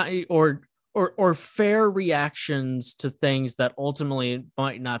 not or fair reactions to things that ultimately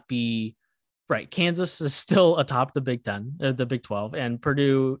might not be right. Kansas is still atop the Big Ten, the Big 12, and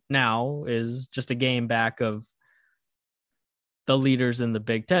Purdue now is just a game back of the leaders in the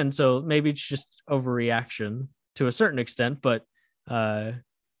Big Ten. So maybe it's just overreaction to a certain extent, but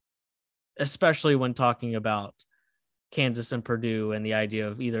especially when talking about Kansas and Purdue and the idea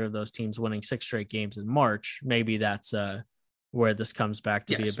of either of those teams winning 6 straight games in March, maybe that's where this comes back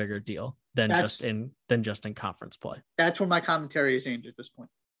to be a bigger deal than just in conference play. That's where my commentary is aimed at this point.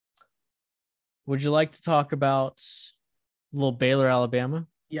 Would you like to talk about little Baylor, Alabama?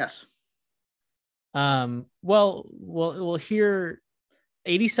 Yes. Well, here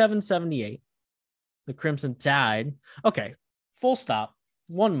 87-78. The Crimson Tide. Okay. full stop.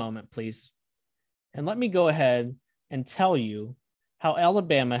 One moment, please. And let me go ahead and tell you how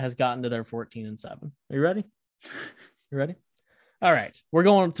Alabama has gotten to their 14-7. Are you ready? You ready? All right. We're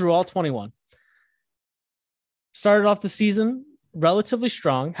going through all 21. Started off the season relatively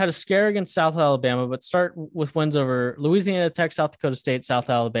strong, had a scare against South Alabama, but start with wins over Louisiana Tech, South Dakota State, South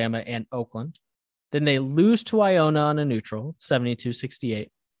Alabama, and Oakland. Then they lose to Iona on a neutral, 72-68.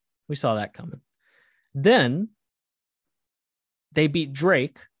 We saw that coming. Then they beat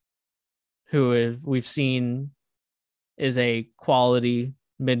Drake, who we've seen is a quality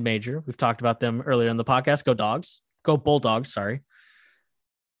mid-major. We've talked about them earlier in the podcast. Go Dogs. Go Bulldogs, sorry.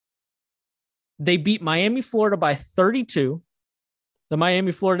 They beat Miami, Florida by 32. The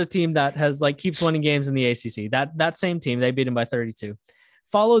Miami, Florida team that has keeps winning games in the ACC. That same team, they beat them by 32.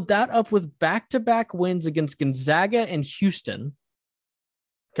 Followed that up with back-to-back wins against Gonzaga and Houston.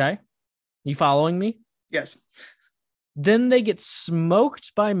 Okay. You following me? Yes. Then they get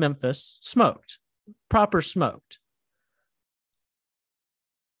smoked by Memphis. Proper smoked.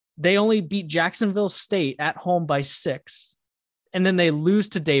 They only beat Jacksonville State at home by 6. And then they lose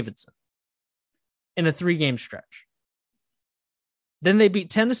to Davidson in a 3-game stretch. Then they beat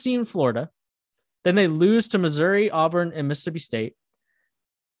Tennessee and Florida. Then they lose to Missouri, Auburn, and Mississippi State.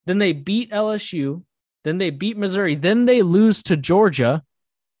 Then they beat LSU. Then they beat Missouri. Then they lose to Georgia.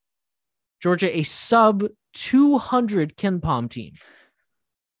 Georgia, a sub 200 KenPom team.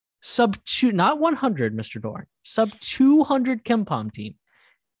 Sub 2, not 100, Mr. Dorn. Sub 200 KenPom team.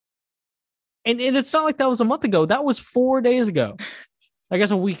 And it's not like that was a month ago. That was 4 days ago. I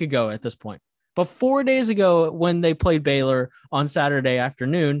guess a week ago at this point. But 4 days ago when they played Baylor on Saturday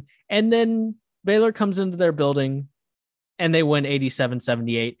afternoon, and then Baylor comes into their building and they win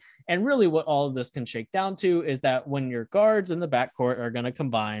 87-78. And really what all of this can shake down to is that when your guards in the backcourt are going to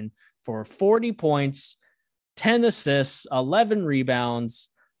combine for 40 points, 10 assists, 11 rebounds,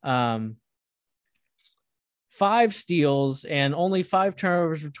 5 steals, and only 5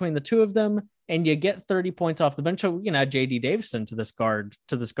 turnovers between the two of them, and you get 30 points off the bench. So, add JD Davison to this guard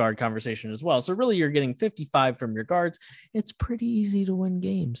conversation as well. So really you're getting 55 from your guards. It's pretty easy to win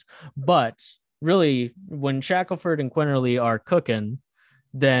games. But really when Shackelford and Quinterly are cooking,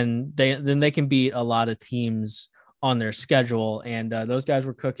 then they can beat a lot of teams on their schedule. And those guys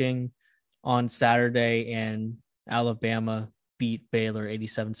were cooking on Saturday, and Alabama beat Baylor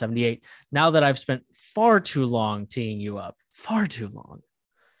 87-78. Now that I've spent far too long teeing you up,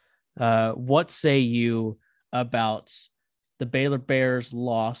 what say you about the Baylor Bears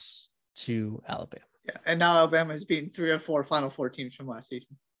loss to Alabama? Yeah, and now Alabama has beaten 3 or 4 Final Four teams from last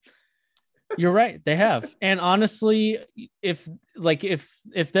season. You're right, they have. And honestly, if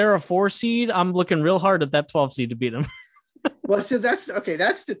they're a 4 seed, I'm looking real hard at that 12 seed to beat them. Well, so that's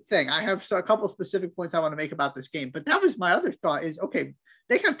the thing. I have a couple of specific points I want to make about this game, but that was my other thought is, okay,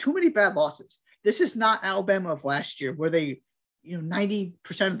 they have too many bad losses. This is not Alabama of last year where they, 90%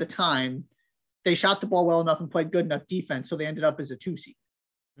 of the time they shot the ball well enough and played good enough defense. So they ended up as a 2 seed.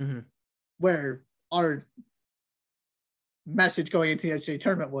 Mm-hmm. Where our message going into the NCAA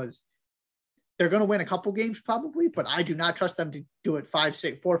tournament was they're going to win a couple games probably, but I do not trust them to do it 4,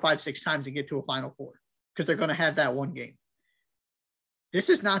 5, 6 times and get to a Final Four because they're going to have that one game. This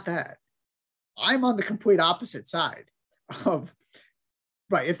is not that. I'm on the complete opposite side of,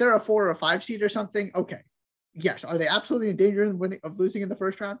 right. If they're a 4 or a 5 seed or something, okay. Yes. Are they absolutely in danger of losing in the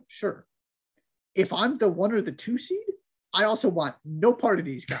first round? Sure. If I'm the 1 or the 2 seed, I also want no part of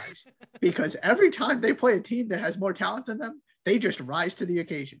these guys because every time they play a team that has more talent than them, they just rise to the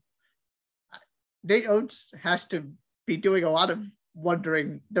occasion. Nate Oates has to be doing a lot of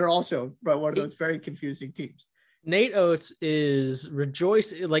wondering. They're also one of those very confusing teams. Nate Oates is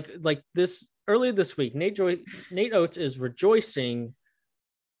rejoicing like this earlier this week. Nate Oates is rejoicing,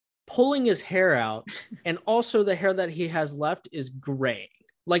 pulling his hair out, and also the hair that he has left is graying.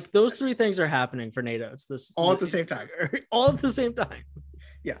 Like those 3 things are happening for Nate Oates. All at the same time. All at the same time.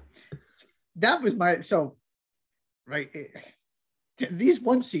 Yeah, that was right. These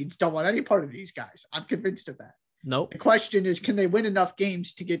 1 seeds don't want any part of these guys. I'm convinced of that. Nope. The question is, can they win enough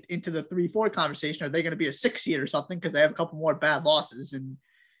games to get into the 3-4 conversation? Are they going to be a 6 seed or something because they have a couple more bad losses and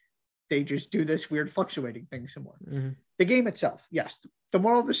they just do this weird fluctuating thing some more? Mm-hmm. The game itself, yes. The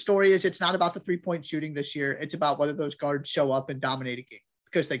moral of the story is it's not about the 3-point shooting this year. It's about whether those guards show up and dominate a game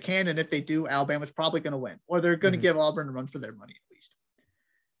because they can. And if they do, Alabama's probably going to win, or they're going to give Auburn a run for their money at least.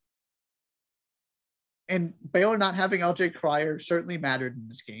 And Baylor not having LJ Cryer certainly mattered in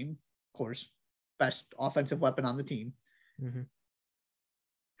this game, of course. Best offensive weapon on the team. Mm-hmm.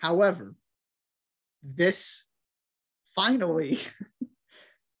 However, this finally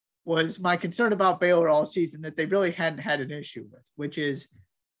was my concern about Baylor all season that they really hadn't had an issue with, which is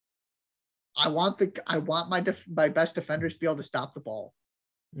I want my best defenders to be able to stop the ball.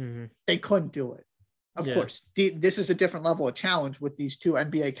 Mm-hmm. They couldn't do it. Of course, this is a different level of challenge with these two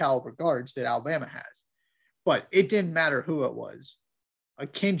NBA caliber guards that Alabama has, but it didn't matter who it was.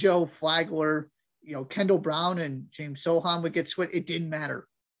 Akinjo, Flagler, Kendall Brown and James Sohan would get switched. It didn't matter.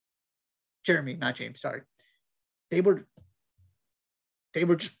 Jeremy, not James, sorry. They were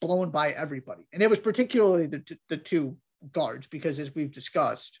just blown by everybody. And it was particularly the two guards, because as we've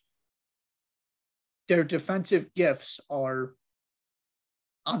discussed, their defensive gifts are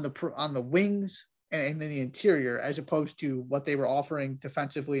on the wings and in the interior, as opposed to what they were offering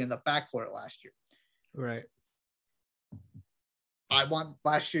defensively in the backcourt last year. Right. I want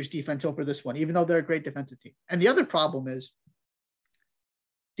last year's defense over this one, even though they're a great defensive team. And the other problem is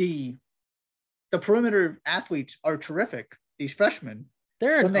the perimeter athletes are terrific. These freshmen.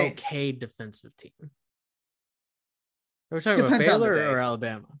 They're an okay defensive team. We're talking about Baylor or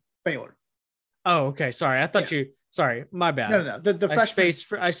Alabama? Baylor. Oh, okay. Sorry. I thought sorry. My bad. No. The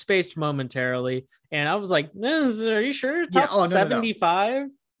freshmen. I spaced momentarily and I was like, are you sure? Top 75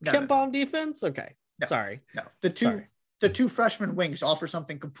 KenPom defense? Okay. No. Sorry. No. The two freshman wings offer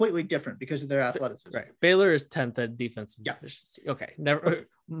something completely different because of their athleticism. Right. Baylor is 10th at defensive efficiency. Okay. Never.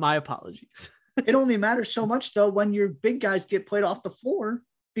 My apologies. It only matters so much though when your big guys get played off the floor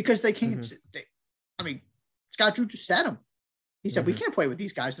because they can't. Scott Drew just said him. He said, we can't play with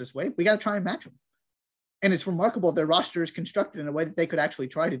these guys this way. We got to try and match them. And it's remarkable their roster is constructed in a way that they could actually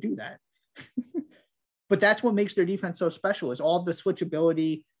try to do that. But that's what makes their defense so special, is all the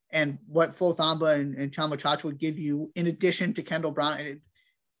switchability and what Flo Thamba and Chama Chacha would give you in addition to Kendall Brown. And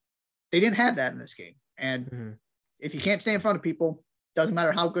they didn't have that in this game. And if you can't stay in front of people, doesn't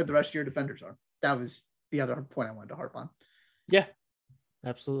matter how good the rest of your defenders are. That was the other point I wanted to harp on. Yeah,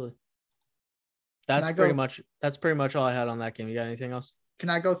 absolutely. That's pretty much all I had on that game. You got anything else? Can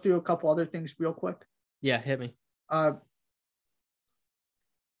I go through a couple other things real quick? Yeah, hit me.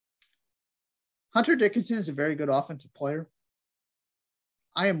 Hunter Dickinson is a very good offensive player.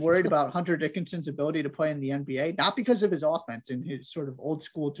 I am worried about Hunter Dickinson's ability to play in the NBA, not because of his offense and his sort of old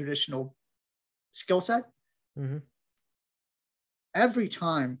school traditional skill set. Mm-hmm. Every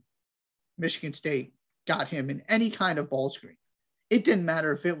time Michigan State got him in any kind of ball screen, it didn't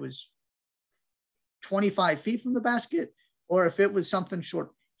matter if it was 25 feet from the basket or if it was something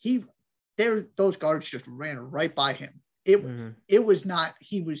short. Those guards just ran right by him. It was not,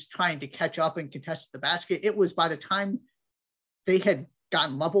 he was trying to catch up and contest the basket. It was by the time they had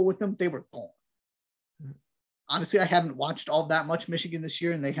gotten level with them, they were gone. Honestly, I haven't watched all that much Michigan this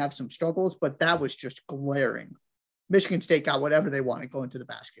year and they have some struggles, but that was just glaring. Michigan State got whatever they wanted going to the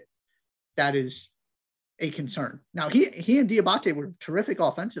basket. That is a concern. Now, he and Diabate were terrific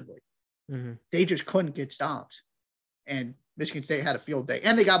offensively. Mm-hmm. They just couldn't get stops. And Michigan State had a field day.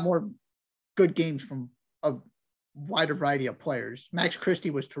 And they got more good games from a wider variety of players. Max Christie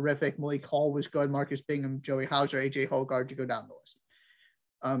was terrific. Malik Hall was good. Marcus Bingham, Joey Hauser, AJ Hogard, to go down the list.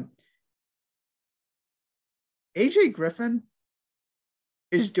 AJ Griffin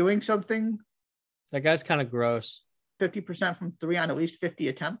is doing something. That guy's kind of gross. 50% from three on at least 50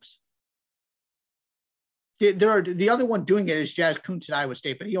 attempts. The other one doing it is Jazz Kuntz at Iowa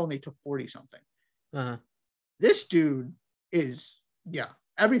State, but he only took 40 something. Uh-huh. This dude is,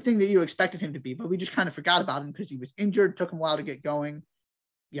 everything that you expected him to be, but we just kind of forgot about him because he was injured, took him a while to get going.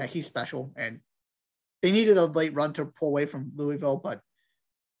 Yeah, he's special. And they needed a late run to pull away from Louisville, but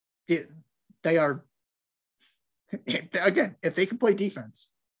they are, again, if they can play defense,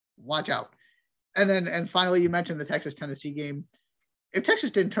 watch out. And finally, you mentioned the Texas-Tennessee game. If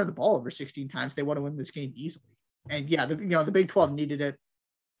Texas didn't turn the ball over 16 times, they would have won this game easily. And the Big 12 needed it.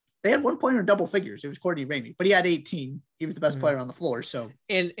 They had one player in double figures. It was Courtney Ramey, but he had 18. He was the best player on the floor. So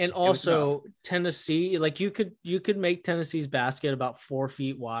and also Tennessee, like you could make Tennessee's basket about 4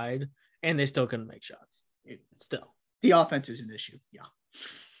 feet wide, and they still couldn't make shots. Still, the offense is an issue. Yeah.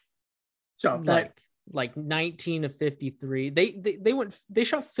 So like 19 of 53. They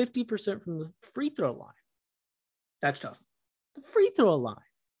shot 50% from the free throw line. That's tough. The free throw line.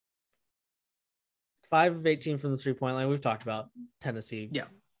 5 of 18 from the 3-point line. We've talked about Tennessee. Yeah.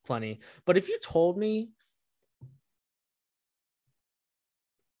 Plenty. But if you told me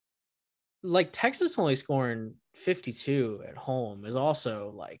like Texas only scoring 52 at home is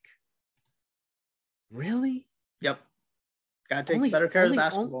also like, really? Yep. Got to take better care of the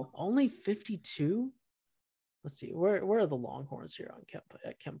basketball. Only 52? Let's see. Where are the Longhorns here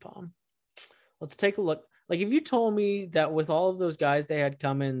at KenPom? Let's take a look. Like if you told me that with all of those guys they had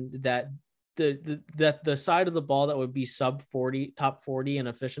coming, that the side of the ball that would be sub 40, top 40 in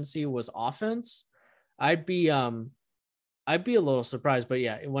efficiency was offense, I'd be a little surprised. But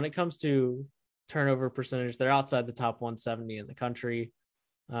yeah, when it comes to turnover percentage, they're outside the top 170 in the country.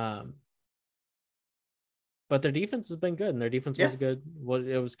 But their defense has been good, and their defense was good.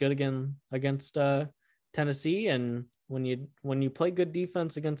 It was good again against Tennessee. And when you play good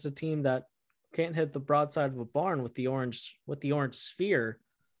defense against a team that can't hit the broadside of a barn with the orange sphere,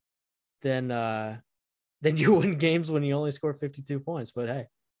 then you win games when you only score 52 points. But hey,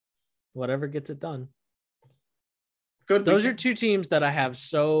 whatever gets it done. Good. Those are two teams that I have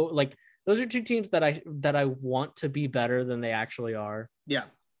those are two teams that I want to be better than they actually are. Yeah.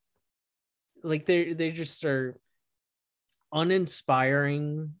 Like they just are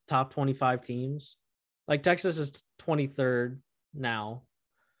uninspiring top 25 teams. Like Texas is 23rd now.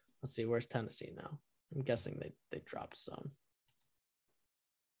 Let's see, where's Tennessee now? I'm guessing they dropped some.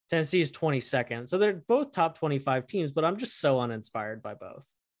 Tennessee is 22nd. So they're both top 25 teams, but I'm just so uninspired by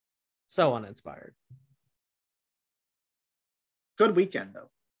both. So uninspired. Good weekend, though.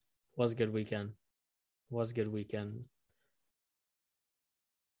 Was a good weekend.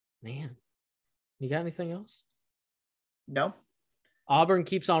 Man, you got anything else? No. Auburn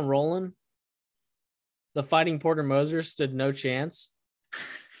keeps on rolling. The Fighting Porter Mosers stood no chance.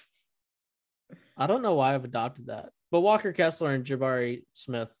 I don't know why I've adopted that. But Walker Kessler and Jabari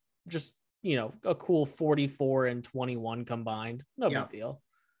Smith, just, a cool 44 and 21 combined. No big deal.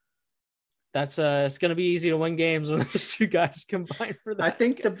 That's it's going to be easy to win games when those two guys combine for that. I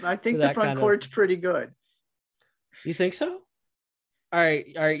think the front court's pretty good. You think so? All right.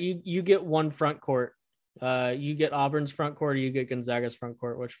 You get one front court. You get Auburn's front court, or you get Gonzaga's front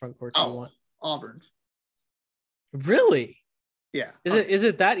court. Which front court do you want? Auburn's. Really? Yeah. Is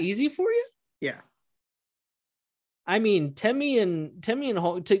it that easy for you? Yeah. I mean, Timmy and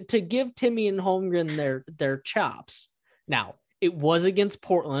to give Timmy and Holmgren their chops. Now, it was against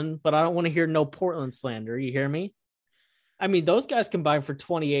Portland, but I don't want to hear no Portland slander. You hear me? I mean, those guys combined for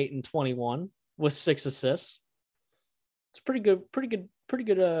 28 and 21 with 6 assists. It's pretty good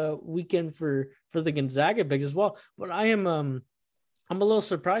weekend for the Gonzaga bigs as well. But I'm a little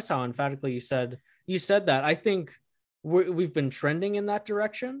surprised how emphatically you said that. I think we've been trending in that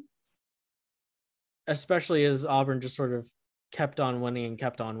direction, especially as Auburn just sort of kept on winning.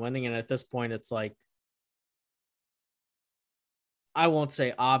 And at this point, it's like, I won't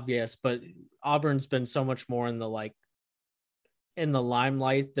say obvious, but Auburn's been so much more in the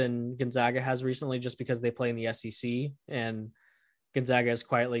limelight than Gonzaga has recently, just because they play in the SEC and Gonzaga is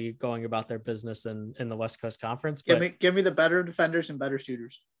quietly going about their business in the West Coast Conference. But give me the better defenders and better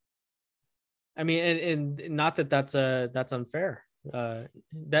shooters. I mean, and not that's unfair.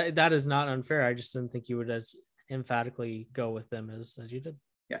 That is not unfair. I just didn't think you would as emphatically go with them as you did.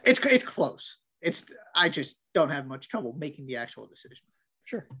 Yeah, it's close. I just don't have much trouble making the actual decision.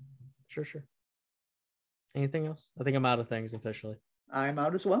 Sure. Anything else? I think I'm out of things officially. I'm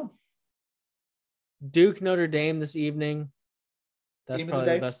out as well. Duke Notre Dame this evening. That's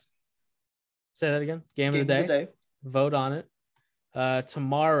probably the best. Say that again. Game of the day. Vote on it.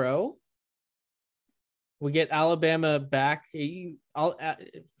 Tomorrow we get Alabama back. Yep,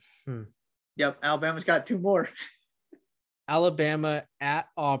 Alabama's got 2 more. Alabama at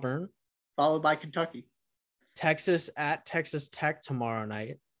Auburn. Followed by Kentucky. Texas at Texas Tech tomorrow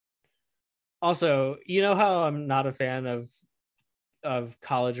night. Also, you know how I'm not a fan of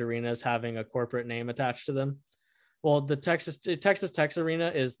college arenas having a corporate name attached to them? Well, the Texas Tech Arena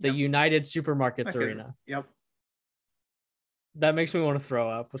is the United Supermarkets Arena. Yep. That makes me want to throw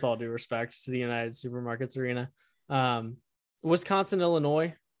up, with all due respect to the United Supermarkets Arena. Wisconsin,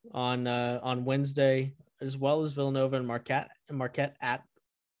 Illinois on Wednesday, as well as Villanova and Marquette at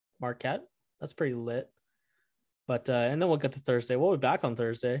Marquette. That's pretty lit. But and then we'll get to Thursday. We'll be back on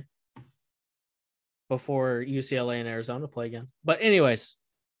Thursday before UCLA and Arizona play again. But anyways,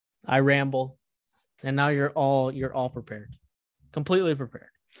 I ramble, and now you're all prepared, completely prepared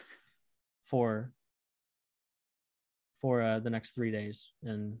for the next 3 days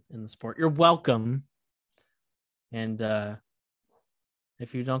in the sport. You're welcome. And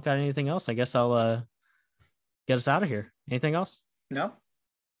if you don't got anything else, I guess I'll get us out of here. Anything else? No.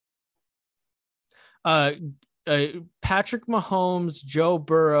 Patrick Mahomes, Joe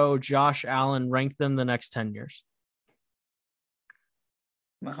Burrow, Josh Allen, rank them the next 10 years.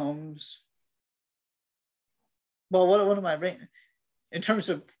 Mahomes. Well, what am I ranking? In terms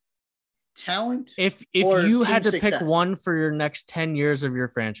of talent? If you had to pick one for your next 10 years of your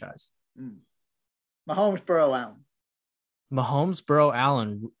franchise. Mahomes, Burrow, Allen. Mahomes, Burrow,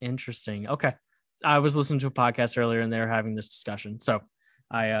 Allen. Interesting. Okay. I was listening to a podcast earlier and they were having this discussion. So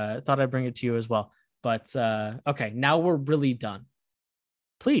I thought I'd bring it to you as well. But okay, now we're really done.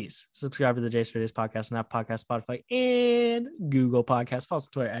 Please subscribe to the Jace for Days podcast on Apple Podcast, Spotify, and Google Podcasts. Follow us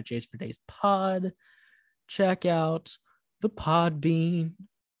on Twitter at Jace for Days Pod. Check out the Podbean.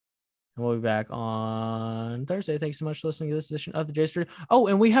 And we'll be back on Thursday. Thanks so much for listening to this edition of the Jace for Days. Oh,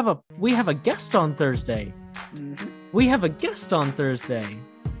 and we have a guest on Thursday. Mm-hmm. We have a guest on Thursday.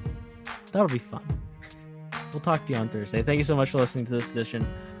 That'll be fun. We'll talk to you on Thursday. Thank you so much for listening to this edition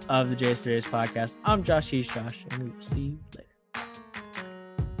of the Jace for Days podcast. I'm Josh. He's Josh, and we'll see you later.